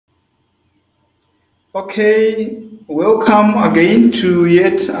Okay, welcome again to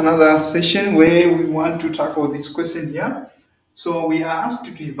yet another session where we want to tackle this question here. So we are asked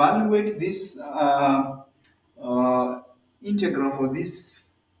to evaluate this uh, integral for this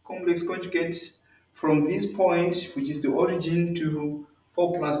complex conjugate from this point, which is the origin, to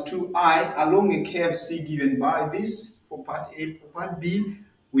 4 plus 2i along a curve C given by this for part A. For part B,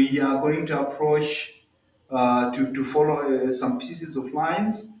 we are going to approach to follow some pieces of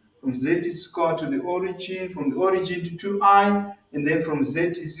lines from z is equal to the origin, from the origin to 2i, and then from z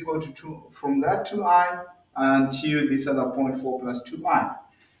is equal to 2, from that 2i until this other point 4 plus 2i.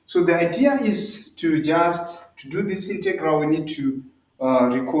 So the idea is to do this integral, we need to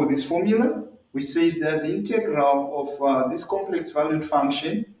recall this formula, which says that the integral of this complex valued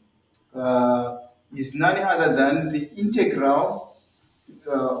function uh, is none other than the integral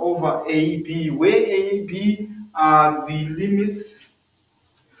over a, b, where a, b are the limits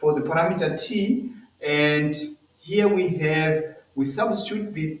for the parameter t, and here we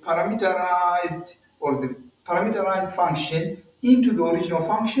substitute the parameterized function into the original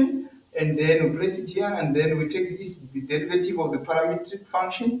function, and then we place it here, and then we take the derivative of the parametric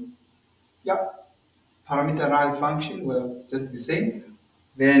function. Yeah, parameterized function, well, it's just the same,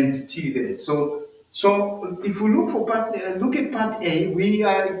 then t there. So if we look at part A, we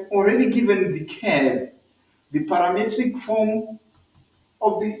are already given the curve, the parametric form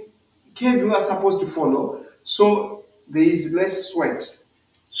of the curve you are supposed to follow, so there is less sweat.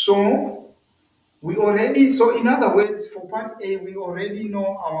 So in other words, for part A, we already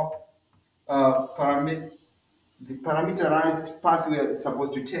know our the parameterized path we are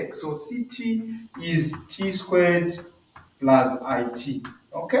supposed to take. So Ct is t squared plus it.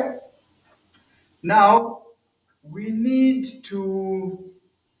 Okay. Now we need to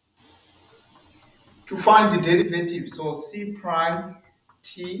find the derivative. So C prime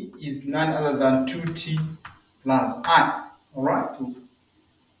t is none other than 2t plus I. All right.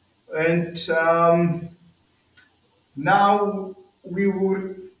 And now we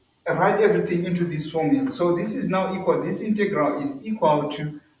will write everything into this formula. So this is now equal, this integral is equal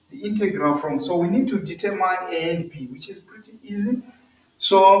to the integral from, so we need to determine A and B, which is pretty easy.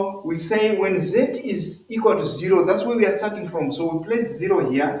 So we say when z is equal to 0, that's where we are starting from. So we place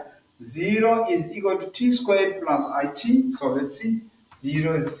 0 here. 0 is equal to t squared plus it. So let's see,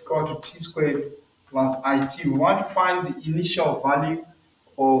 0 is equal to t squared plus it. We want to find the initial value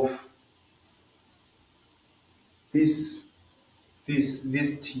of this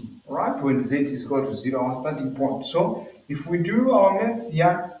t, right? When z is equal to 0, our starting point. So if we do our maths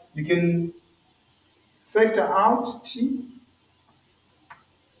here, you can factor out t.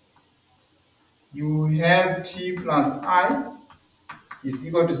 You have t plus I is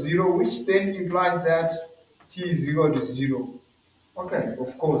equal to 0, which then implies that t is equal to 0. Okay,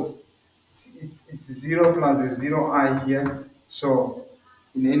 of course, it's 0 plus a 0i here. So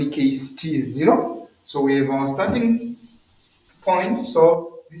in any case, t is 0. So we have our starting point.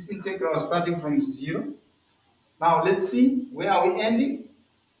 So this integral is starting from 0. Now let's see, where are we ending?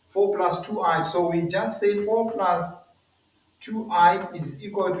 4 plus 2i. So we just say 4 plus 2i is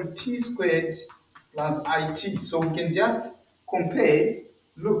equal to t squared plus it. So we can just compare.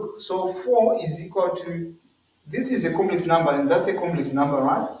 Look, so 4 is equal to, this is a complex number and that's a complex number,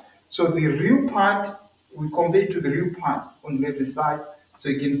 right? So the real part, we compare it to the real part on the left hand side. So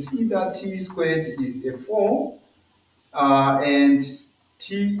you can see that t squared is a 4, and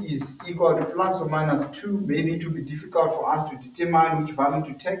t is equal to plus or minus 2. Maybe it will be difficult for us to determine which value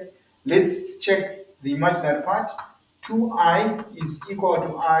to take. Let's check the imaginary part. 2i is equal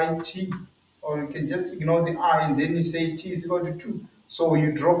to it, or you can just ignore the I and then you say t is equal to 2. So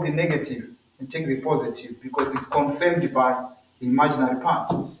you drop the negative and take the positive because it's confirmed by the imaginary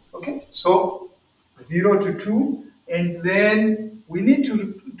part. Okay, so 0 to 2, and then we need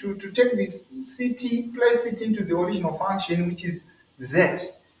to take this ct, place it into the original function, which is z.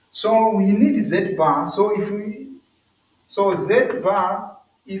 So we need z bar. So z bar,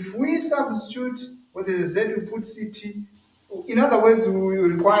 if we substitute what is z, we put ct. In other words, we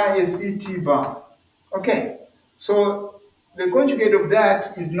require a ct bar. Okay, so the conjugate of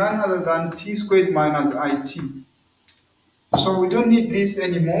that is none other than t squared minus it. So we don't need this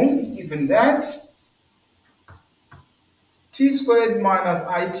anymore, even that. T squared minus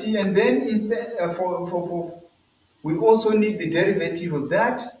it, and then instead we also need the derivative of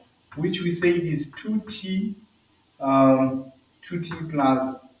that, which we say is 2t 2t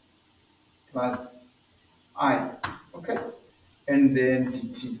plus I, okay, and then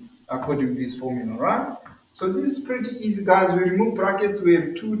dt according to this formula, right? So this is pretty easy, guys. We remove brackets, we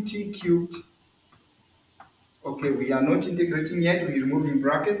have 2t cubed. Okay, we are not integrating yet, we're removing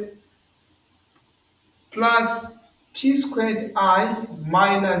brackets. plus t squared I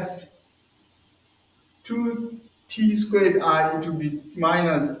minus 2t squared I into b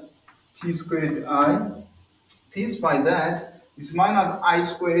minus t squared I. This by that is minus I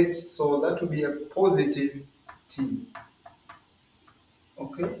squared, so that will be a positive t.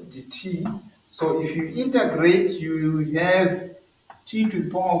 Okay, dt. So if you integrate, you have t to the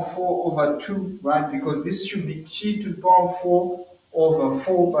power of 4 over 2, right? Because this should be t to the power of 4 over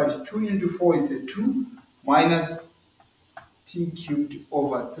 4, but 2 into 4 is a 2 minus t cubed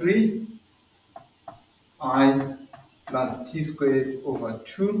over 3 I plus t squared over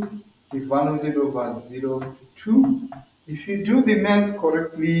 2 evaluated over 0 to 2. If you do the maths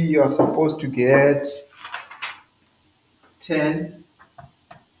correctly, you are supposed to get 10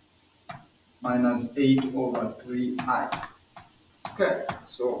 minus 8 over 3i. Okay,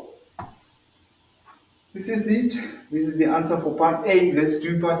 so this is it. This is the answer for part A. Let's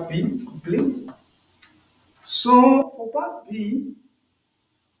do part B quickly. So for part B,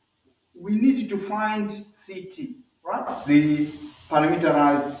 we need to find CT, right? The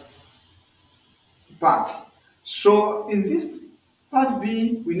parameterized path. So in this part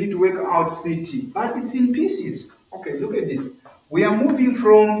B, we need to work out CT, but it's in pieces. Okay, look at this. We are moving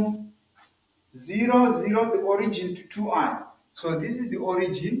from 0, 0, the origin to 2i. So this is the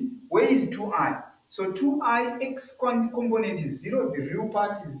origin. Where is 2i? So 2i x component is 0, the real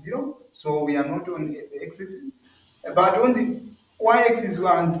part is 0. So we are not on the x-axis. But on the y-axis, we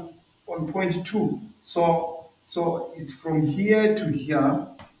are on point 2. So it's from here to here.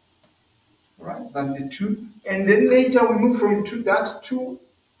 Right, that's a 2. And then later we move from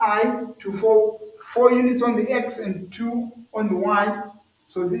 2i to 4 units on the x and 2 on the y.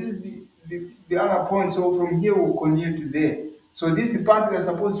 So this is the other point. So from here we'll continue to there. So this is the path we are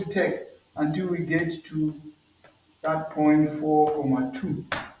supposed to take until we get to that point 4, 2.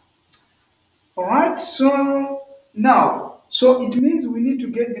 All right, so now, so it means we need to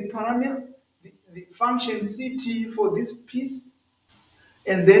get the parameter, the function ct for this piece,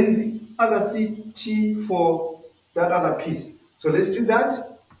 and then the other CT for that other piece. So let's do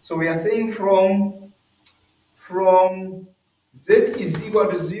that. So we are saying from z is equal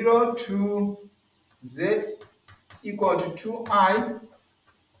to 0 to z equal to 2i,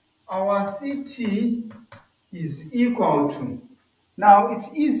 our CT is equal to, now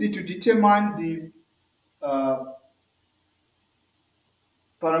it's easy to determine the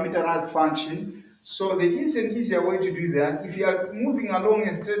parameterized function. So there is an easier way to do that. If you are moving along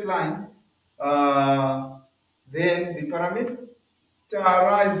a straight line, then the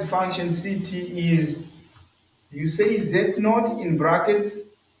parameterized function ct is, you say z naught in brackets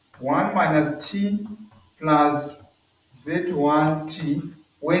 1 minus t plus z1t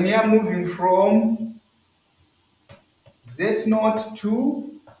when you are moving from z naught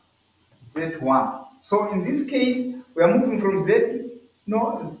to z1. So in this case, we are moving from z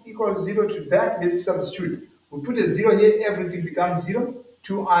naught equals 0 to that. Let's substitute. We put a 0 here, everything becomes 0.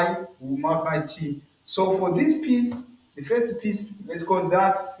 2i will multiply t. So for this piece, the first piece, let's call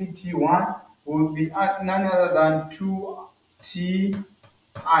that ct1, will be none other than 2ti.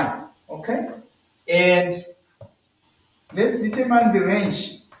 Okay? And let's determine the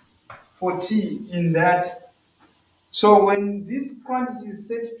range for t in that. So when this quantity is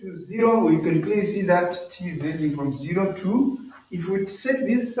set to 0, we can clearly see that t is ranging from 0 to, if we set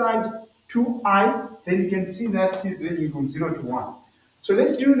this side to I, then you can see that t is ranging from 0 to 1. So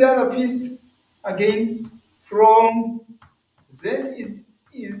let's do the other piece again. From z is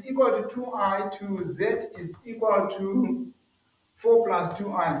equal to 2i to z is equal to 4 plus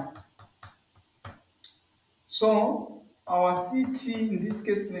 2i. So our CT, in this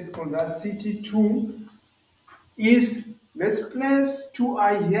case, let's call that CT2 is, let's place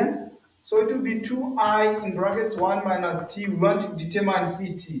 2i here. So it will be 2i in brackets 1 minus t. We want to determine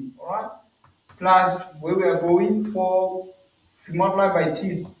CT, all right? Plus where we are going for, if you multiply by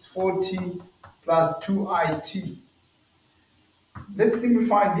t, it's 4t plus 2it. Let's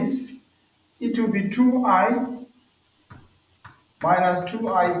simplify this. It will be 2i minus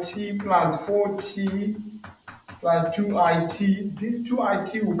 2it plus 4t plus 2it. This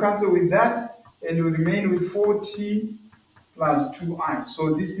 2it will cancel with that and will remain with 4t plus 2i.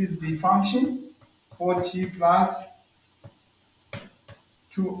 So this is the function 4t plus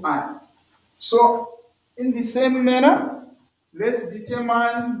 2i. So in the same manner, let's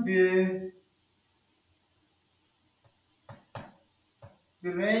determine the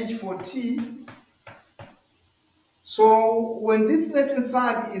range for t. So when this left hand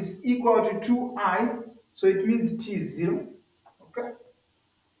side is equal to 2i, so it means t is 0. Okay?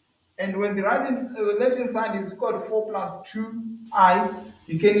 And when the left hand side is equal to 4 plus 2i,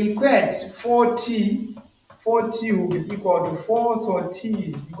 you can equate 4t. 4t will be equal to 4, so t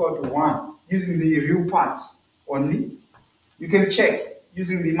is equal to 1 using the real part only. You can check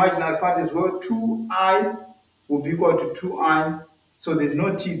using the imaginary part as well. 2i will be equal to 2i, so there's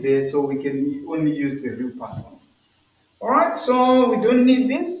no t there, so we can only use the real part. Alright, so we don't need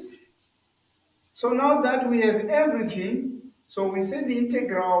this. So now that we have everything, so we say the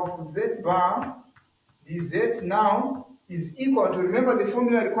integral of z bar dz now is equal to, remember the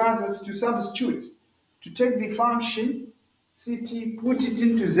formula requires us to substitute, to take the function ct, put it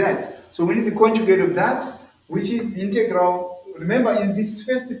into z. So we need the conjugate of that, which is the integral. Remember, in this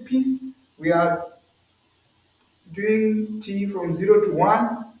first piece, we are doing t from 0 to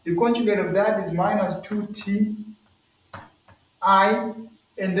 1. The conjugate of that is minus 2t I,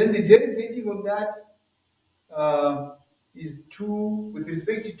 and then the derivative of that is 2, with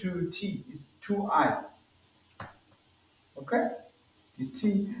respect to t, is 2i. Okay? The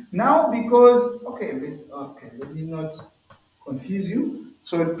t. Now, because, okay, let me not confuse you.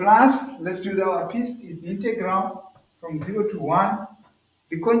 So plus, let's do the other piece, is the integral from 0 to 1.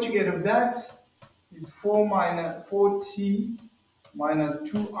 The conjugate of that is 4t minus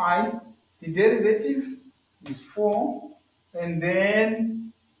 2i. The derivative is 4. And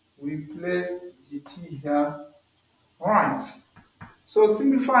then we place the t here. Right. So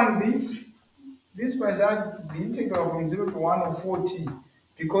simplifying this by that is the integral from 0 to 1 of 4t,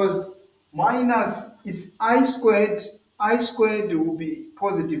 because minus is I squared will be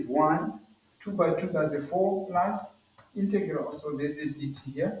positive 1, 2 by 2, that's a 4, plus integral, so there's a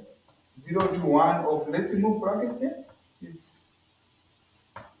dt here, 0 to 1 of, let's remove brackets here, it's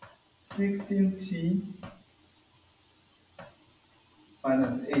 16t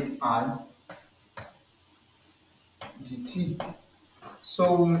minus 8i dt.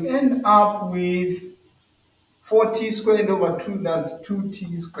 So we'll end up with 4t squared over 2, that's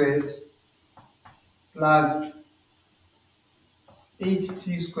 2t squared, plus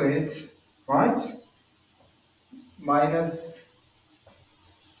 8t squared, right? Minus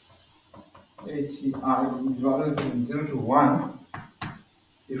 8ti value from 0 to 1.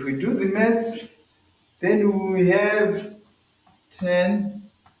 If we do the maths, then we have 10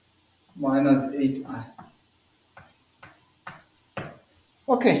 minus 8i.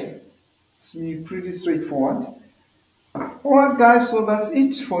 Okay, see, pretty straightforward. Alright guys, so that's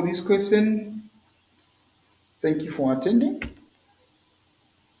it for this question. Thank you for attending.